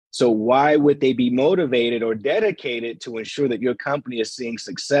So why would they be motivated or dedicated to ensure that your company is seeing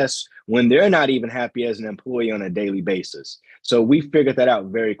success when they're not even happy as an employee on a daily basis? So we figured that out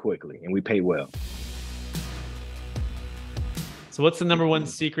very quickly, and we pay well. So what's the number one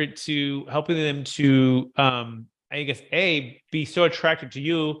secret to helping them to, I guess, be so attracted to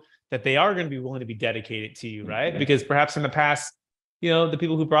you that they are going to be willing to be dedicated to you, right? Because perhaps in the past, the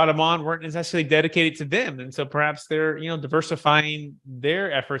people who brought them on weren't necessarily dedicated to them. And so perhaps they're, diversifying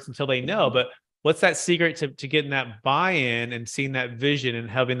their efforts until they know. But what's that secret to getting that buy-in and seeing that vision and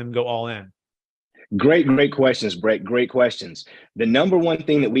helping them go all in? Great questions, Brett. Great questions. The number one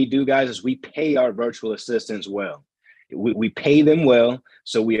thing that we do, guys, is we pay our virtual assistants well. We pay them well,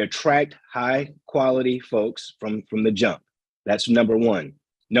 so we attract high quality folks from the jump. That's number one.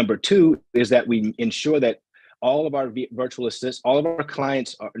 Number two is that we ensure that all of our virtual assistants, all of our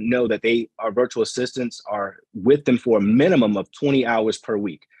clients know that our virtual assistants are with them for a minimum of 20 hours per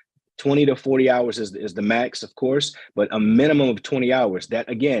week. 20 to 40 hours is the max, of course, but a minimum of 20 hours. That,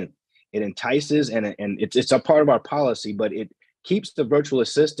 again, it entices and it's a part of our policy, but it keeps the virtual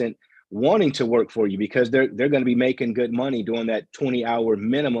assistant wanting to work for you because they're going to be making good money during that 20-hour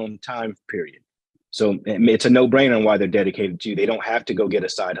minimum time period. So it's a no-brainer on why they're dedicated to you. They don't have to go get a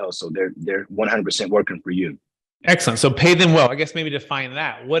side hustle. They're 100% working for you. Excellent. So pay them well. I guess maybe define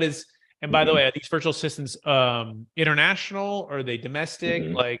that. What is, and by the way, are these virtual assistants international or are they domestic?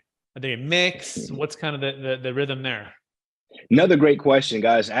 Like, are they a mix? What's kind of the rhythm there? Another great question,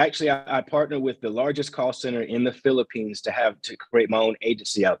 guys. Actually, I partner with the largest call center in the Philippines to create my own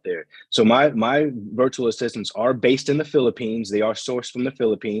agency out there. So my virtual assistants are based in the Philippines. They are sourced from the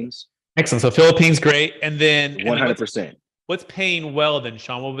Philippines. Excellent. So Philippines, great. And then 100%. What's paying well then,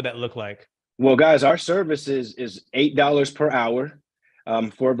 Shaun? What would that look like? Well, guys, our service is $8 per hour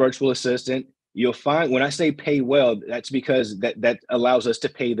for a virtual assistant. You'll find when I say pay well, that's because that allows us to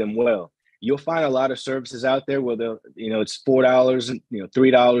pay them well. You'll find a lot of services out there where it's $4 and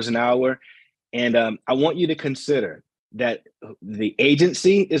 $3 an hour. And I want you to consider that the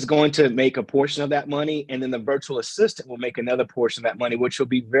agency is going to make a portion of that money, and then the virtual assistant will make another portion of that money, which will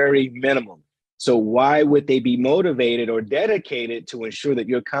be very minimum. So why would they be motivated or dedicated to ensure that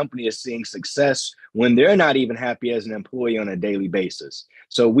your company is seeing success when they're not even happy as an employee on a daily basis?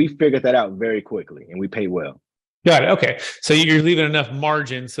 So we figured that out very quickly, and we pay well. Got it. Okay. So you're leaving enough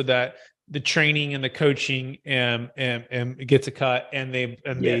margin so that the training and the coaching gets a cut, and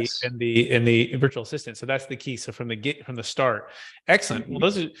the virtual assistant. So that's the key. So from the start, excellent. Well,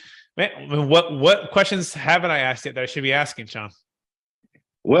 those are, man, what questions haven't I asked yet that I should be asking, Shaun?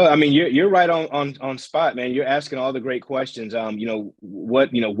 Well, I mean, you're right on spot, man. You're asking all the great questions.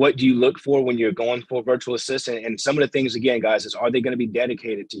 What do you look for when you're going for a virtual assistant? And some of the things, again, guys, is are they going to be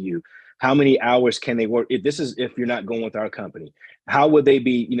dedicated to you? How many hours can they work? If you're not going with our company, how would they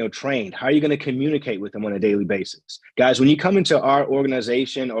be, trained? How are you going to communicate with them on a daily basis? Guys, when you come into our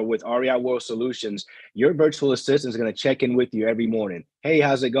organization or with REI World Solutions, your virtual assistant is going to check in with you every morning. Hey,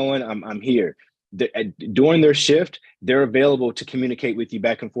 how's it going? I'm here. During their shift, they're available to communicate with you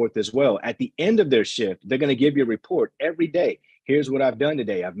back and forth as well. At the end of their shift, they're going to give you a report every day. Here's what I've done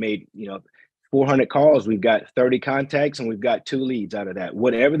today. I've made, 400 calls. We've got 30 contacts and we've got 2 leads out of that.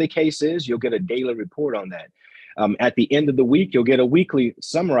 Whatever the case is, you'll get a daily report on that. At the end of the week, you'll get a weekly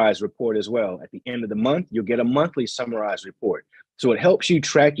summarized report as well. At the end of the month, you'll get a monthly summarized report. So it helps you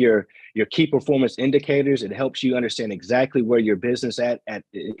track your key performance indicators. It helps you understand exactly where your business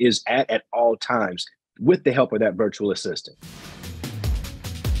is at all times with the help of that virtual assistant.